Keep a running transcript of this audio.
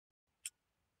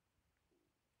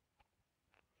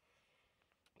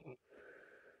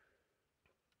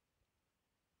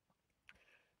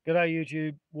G'day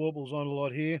YouTube, Warbles on a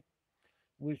lot here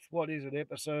with what is it,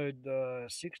 episode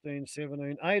 16,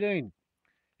 17, 18.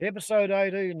 Episode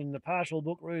 18 in the partial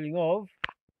book reading of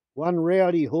One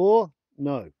Rowdy Whore?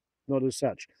 No, not as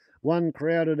such. One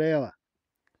Crowded Hour.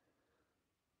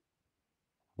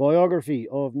 Biography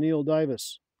of Neil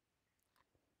Davis.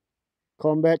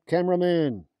 Combat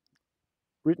Cameraman,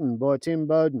 written by Tim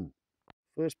Bowden.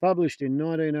 First published in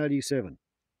 1987.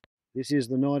 This is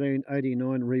the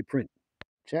 1989 reprint.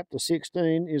 Chapter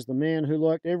 16 is The Man Who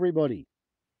Liked Everybody.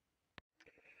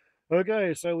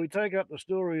 Okay, so we take up the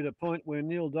story at a point where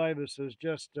Neil Davis has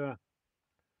just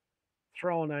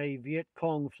thrown a Viet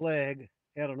Cong flag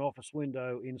out an office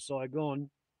window in Saigon,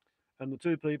 and the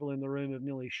two people in the room have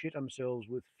nearly shit themselves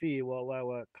with fear while they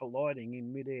were colliding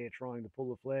in midair trying to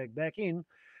pull the flag back in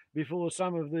before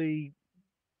some of the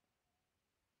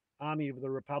Army of the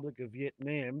Republic of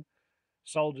Vietnam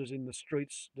soldiers in the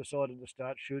streets decided to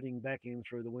start shooting back in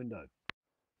through the window.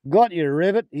 "Got you,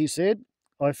 Revet," he said.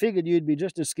 "I figured you'd be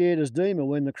just as scared as Dima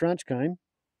when the crunch came."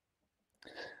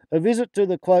 A visit to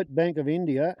the, quote, Bank of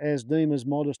India, as Dima's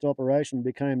modest operation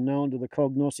became known to the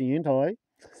cognoscenti,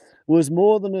 was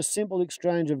more than a simple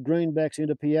exchange of greenbacks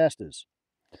into piastres.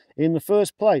 In the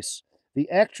first place, the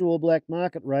actual black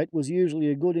market rate was usually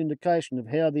a good indication of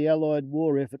how the Allied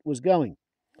war effort was going.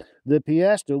 The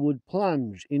piastre would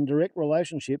plunge in direct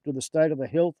relationship to the state of the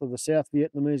health of the South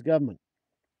Vietnamese government.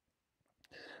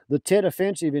 The Tet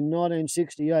Offensive in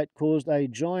 1968 caused a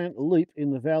giant leap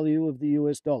in the value of the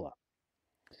US dollar.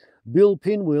 Bill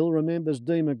Pinwheel remembers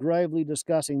Dima gravely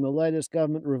discussing the latest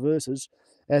government reverses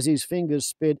as his fingers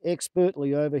sped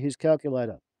expertly over his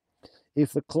calculator.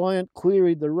 If the client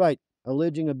queried the rate,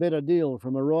 alleging a better deal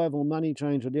from a rival money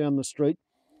changer down the street,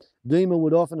 Dima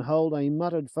would often hold a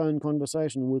muttered phone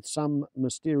conversation with some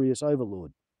mysterious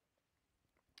overlord.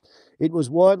 It was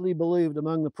widely believed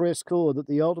among the press corps that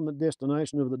the ultimate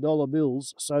destination of the dollar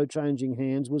bills so changing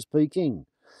hands was Peking,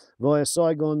 via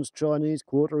Saigon's Chinese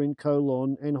Quarter in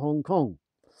Kowloon and Hong Kong.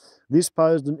 This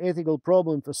posed an ethical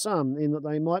problem for some in that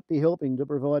they might be helping to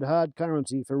provide hard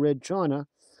currency for Red China,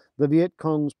 the Viet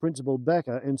Cong's principal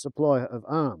backer and supplier of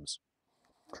arms.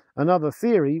 Another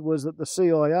theory was that the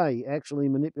CIA actually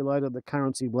manipulated the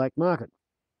currency black market.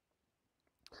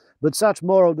 But such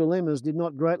moral dilemmas did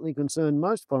not greatly concern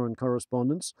most foreign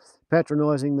correspondents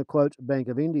patronising the, quote, Bank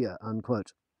of India,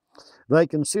 unquote. They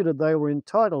considered they were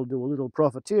entitled to a little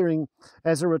profiteering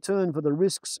as a return for the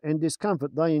risks and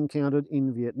discomfort they encountered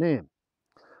in Vietnam.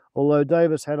 Although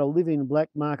Davis had a live-in black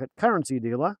market currency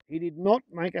dealer, he did not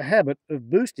make a habit of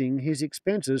boosting his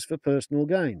expenses for personal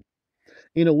gain.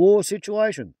 In a war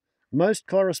situation, most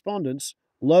correspondents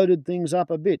loaded things up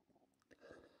a bit.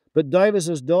 But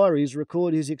Davis's diaries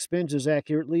record his expenses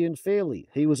accurately and fairly.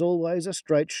 He was always a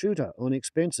straight shooter on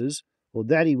expenses, or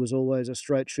that he was always a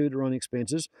straight shooter on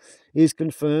expenses, is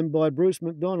confirmed by Bruce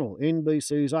McDonnell,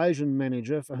 NBC's Asian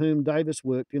manager for whom Davis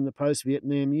worked in the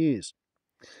post-Vietnam years.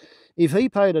 If he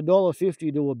paid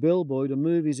 $1.50 to a bellboy to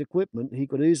move his equipment, he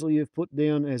could easily have put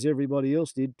down, as everybody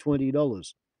else did,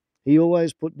 $20. He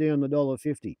always put down the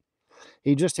 $1.50.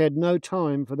 He just had no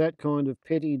time for that kind of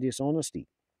petty dishonesty.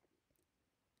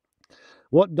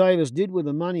 What Davis did with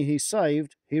the money he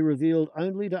saved, he revealed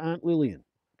only to Aunt Lillian.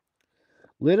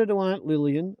 Letter to Aunt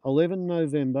Lillian, 11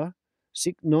 November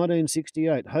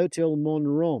 1968, Hotel Mon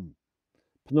Rom,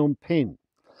 Phnom Penh.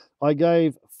 I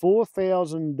gave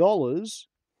 $4,000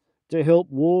 to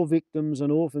help war victims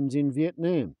and orphans in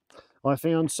Vietnam. I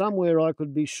found somewhere I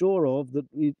could be sure of that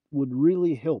it would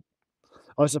really help.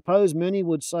 I suppose many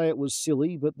would say it was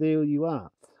silly, but there you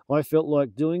are. I felt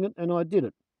like doing it, and I did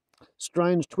it.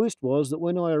 Strange twist was that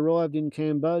when I arrived in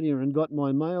Cambodia and got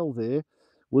my mail there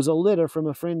was a letter from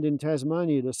a friend in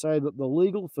Tasmania to say that the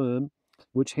legal firm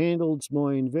which handles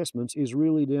my investments is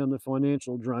really down the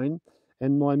financial drain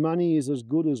and my money is as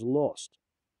good as lost.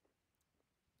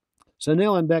 So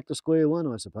now I'm back to square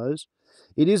one, I suppose.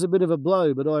 It is a bit of a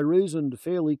blow, but I reasoned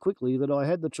fairly quickly that I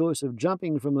had the choice of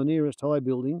jumping from the nearest high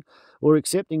building or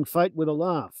accepting fate with a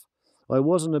laugh. I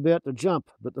wasn't about to jump,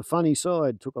 but the funny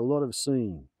side took a lot of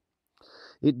seeing.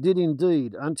 It did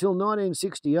indeed. Until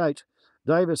 1968,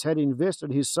 Davis had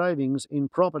invested his savings in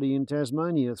property in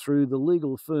Tasmania through the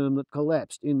legal firm that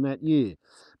collapsed in that year.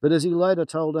 But as he later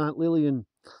told Aunt Lillian,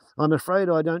 I'm afraid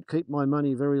I don't keep my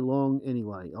money very long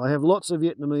anyway. I have lots of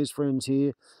Vietnamese friends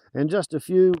here, and just a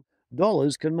few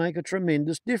dollars can make a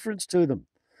tremendous difference to them.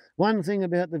 One thing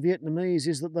about the Vietnamese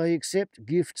is that they accept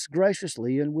gifts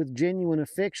graciously and with genuine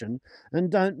affection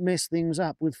and don't mess things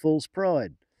up with false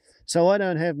pride. So I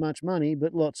don't have much money,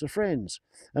 but lots of friends.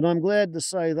 And I'm glad to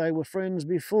say they were friends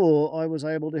before I was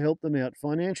able to help them out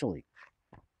financially.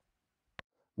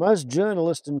 Most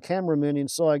journalists and cameramen in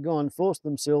Saigon forced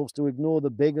themselves to ignore the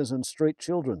beggars and street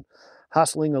children,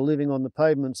 hustling a living on the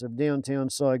pavements of downtown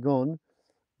Saigon.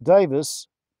 Davis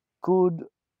could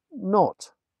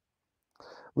not.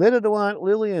 Letter to Aunt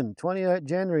Lillian, 28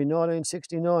 January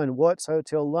 1969, White's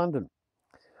Hotel, London.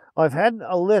 I've had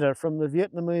a letter from the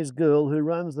Vietnamese girl who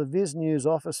runs the Viz News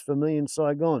office for me in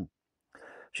Saigon.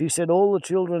 She said all the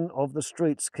children of the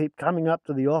streets keep coming up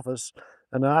to the office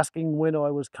and asking when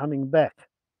I was coming back.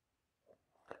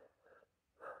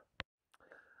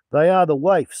 They are the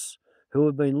waifs who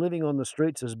have been living on the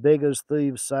streets as beggars,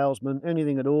 thieves, salesmen,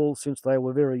 anything at all since they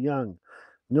were very young.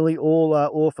 Nearly all are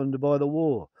orphaned by the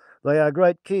war. They are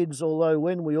great kids, although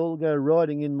when we all go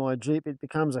riding in my Jeep, it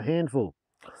becomes a handful.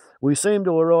 We seem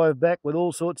to arrive back with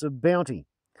all sorts of bounty.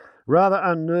 Rather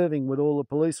unnerving with all the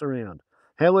police around.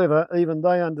 However, even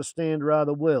they understand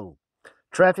rather well.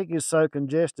 Traffic is so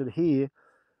congested here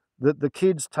that the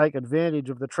kids take advantage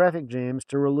of the traffic jams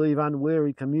to relieve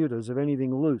unwary commuters of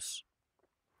anything loose.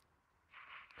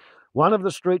 One of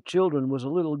the street children was a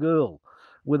little girl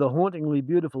with a hauntingly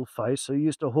beautiful face who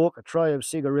used to hawk a tray of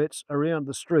cigarettes around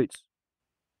the streets.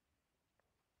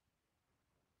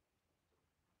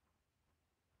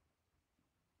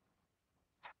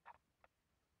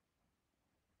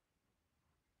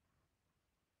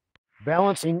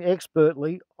 Balancing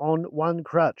expertly on one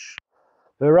crutch,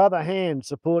 her other hand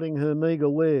supporting her meagre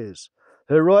wares.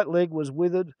 Her right leg was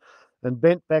withered and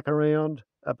bent back around,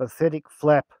 a pathetic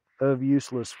flap of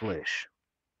useless flesh.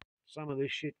 Some of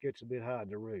this shit gets a bit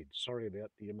hard to read. Sorry about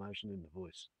the emotion in the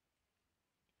voice.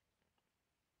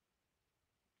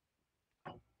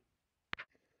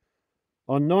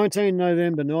 On 19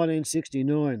 November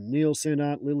 1969, Neil sent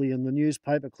Aunt Lillian the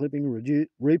newspaper clipping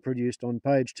reproduced on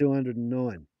page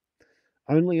 209.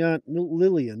 Only Aunt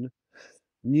Lillian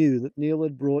knew that Neil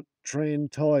had brought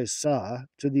Tran Tai Sa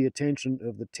to the attention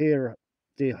of the Terre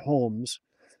des Hommes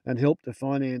and helped to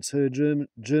finance her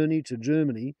journey to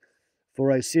Germany for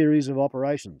a series of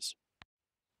operations.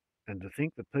 And to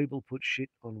think that people put shit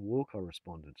on war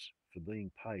correspondents for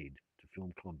being paid to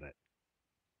film combat.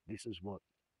 This is what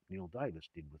Neil Davis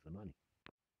did with the money.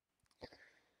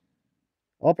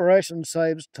 Operation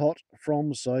saves Tot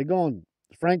from Saigon.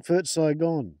 Frankfurt,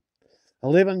 Saigon.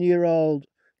 11-year-old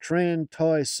Tran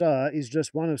Tai Sa is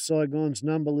just one of Saigon's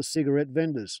numberless cigarette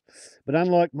vendors. But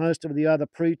unlike most of the other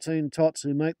preteen tots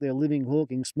who make their living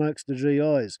hawking smokes to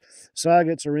GIs, Sa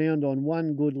gets around on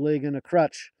one good leg and a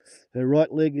crutch. Her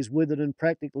right leg is withered and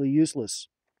practically useless.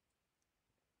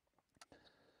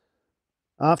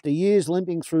 After years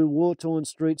limping through war-torn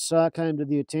streets, Sa came to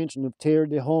the attention of Terre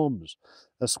des Hommes,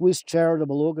 a Swiss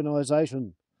charitable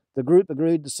organisation. The group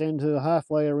agreed to send her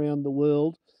halfway around the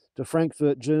world to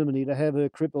Frankfurt, Germany, to have her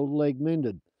crippled leg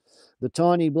mended. The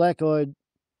tiny black-eyed,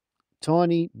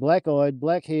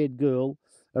 black-haired girl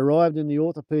arrived in the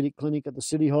orthopaedic clinic at the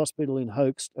City Hospital in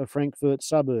Hoechst, a Frankfurt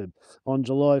suburb, on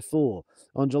July 4.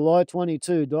 On July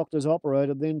 22, doctors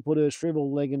operated, then put her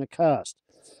shriveled leg in a cast.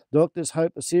 Doctors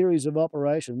hope a series of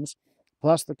operations,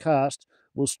 plus the cast,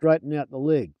 will straighten out the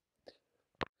leg.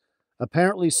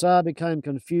 Apparently, Sa became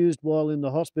confused while in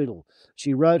the hospital.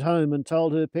 She wrote home and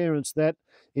told her parents that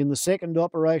in the second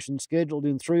operation scheduled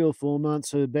in 3 or 4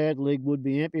 months, her bad leg would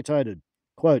be amputated.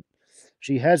 Quote,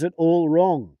 "She has it all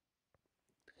wrong,"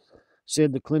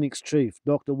 said the clinic's chief,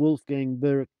 Dr. Wolfgang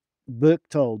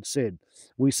Berchtold said.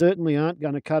 "We certainly aren't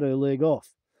going to cut her leg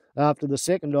off. After the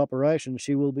second operation,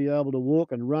 she will be able to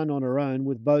walk and run on her own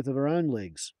with both of her own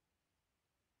legs."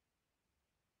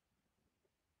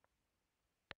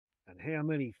 And how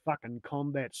many fucking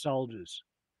combat soldiers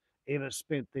ever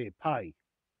spent their pay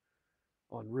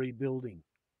on rebuilding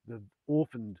the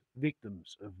orphaned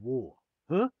victims of war?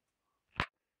 Huh?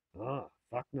 Ah,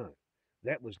 fuck no.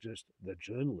 That was just the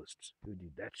journalists who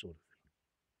did that sort of thing.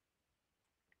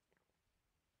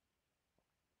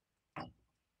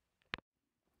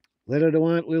 Letter to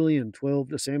Aunt Lillian, 12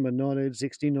 December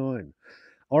 1969.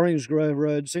 Orange Grove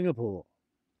Road, Singapore.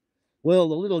 Well,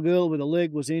 the little girl with a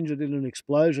leg was injured in an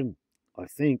explosion, I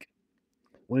think,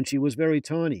 when she was very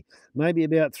tiny, maybe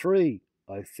about 3,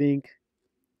 I think.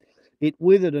 It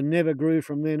withered and never grew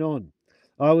from then on.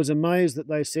 I was amazed that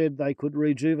they said they could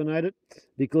rejuvenate it,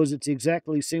 because it's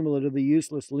exactly similar to the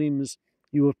useless limbs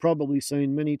you have probably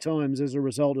seen many times as a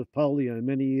result of polio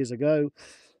many years ago,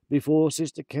 before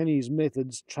Sister Kenny's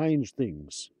methods changed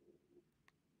things.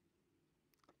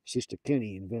 Sister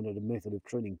Kenny invented a method of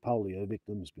treating polio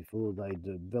victims before they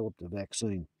developed a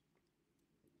vaccine.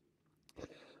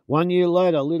 1 year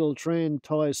later, little Tran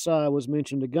Tai Sa was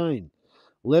mentioned again.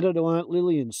 Letter to Aunt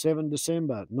Lillian, 7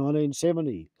 December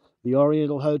 1970, the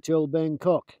Oriental Hotel,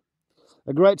 Bangkok.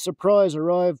 A great surprise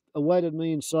awaited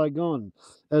me in Saigon,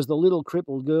 as the little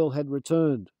crippled girl had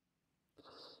returned.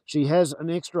 She has an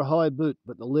extra high boot,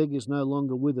 but the leg is no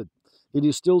longer withered. It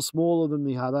is still smaller than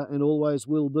the other and always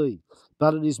will be,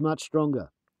 but it is much stronger.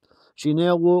 She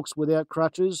now walks without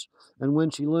crutches, and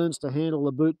when she learns to handle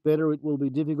the boot better, it will be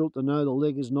difficult to know the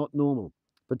leg is not normal,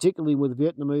 particularly with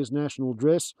Vietnamese national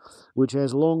dress, which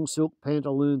has long silk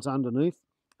pantaloons underneath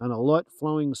and a light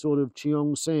flowing sort of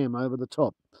cheong sam over the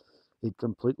top. It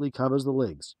completely covers the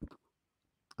legs.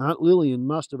 Aunt Lillian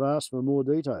must have asked for more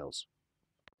details.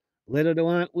 Letter to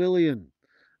Aunt Lillian,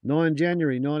 9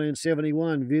 January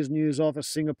 1971, Viz News Office,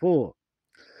 Singapore.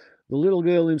 The little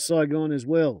girl in Saigon is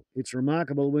well. It's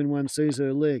remarkable when one sees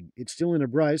her leg. It's still in a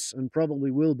brace and probably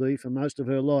will be for most of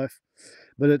her life,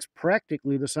 but it's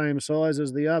practically the same size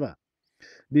as the other.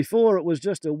 Before, it was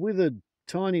just a withered,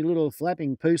 tiny little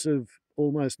flapping piece of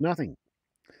almost nothing.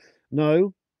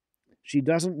 No, she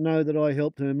doesn't know that I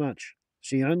helped her much.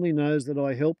 She only knows that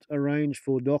I helped arrange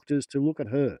for doctors to look at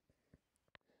her.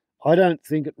 I don't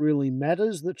think it really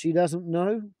matters that she doesn't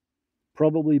know.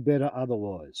 Probably better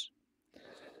otherwise.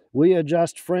 We are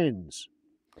just friends,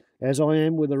 as I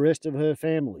am with the rest of her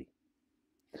family.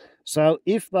 So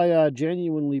if they are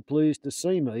genuinely pleased to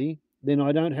see me, then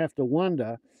I don't have to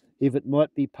wonder if it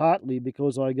might be partly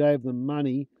because I gave them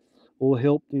money or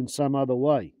helped in some other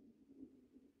way.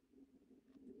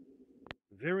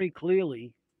 Very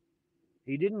clearly,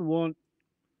 he didn't want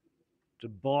to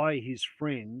buy his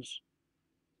friends.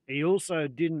 He also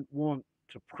didn't want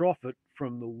to profit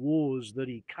from the wars that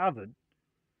he covered,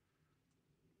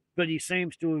 but he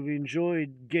seems to have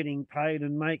enjoyed getting paid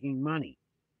and making money.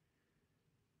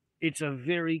 It's a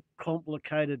very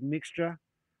complicated mixture,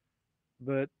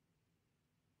 but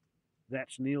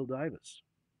that's Neil Davis,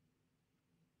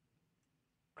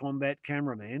 combat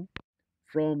cameraman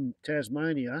from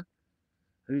Tasmania,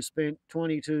 who spent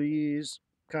 22 years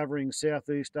covering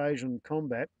Southeast Asian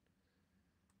combat,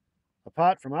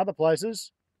 apart from other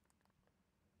places,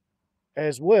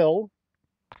 as well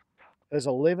as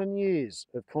 11 years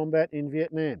of combat in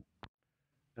Vietnam.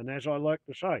 And as I like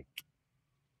to say,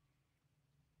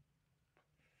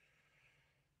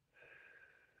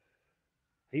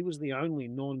 he was the only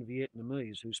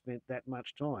non-Vietnamese who spent that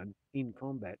much time in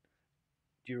combat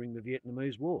during the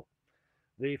Vietnamese War.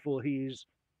 Therefore, he is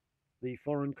the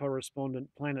foreign correspondent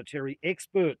planetary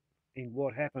expert in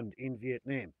what happened in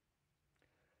Vietnam.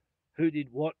 Who did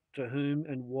what to whom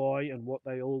and why and what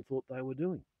they all thought they were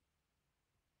doing.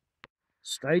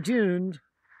 Stay tuned,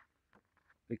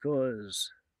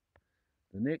 because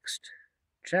the next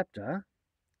chapter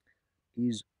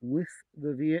is with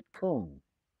the Viet Cong.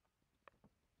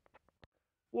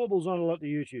 Warbles on a lot to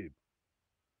YouTube.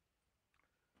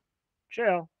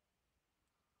 Ciao.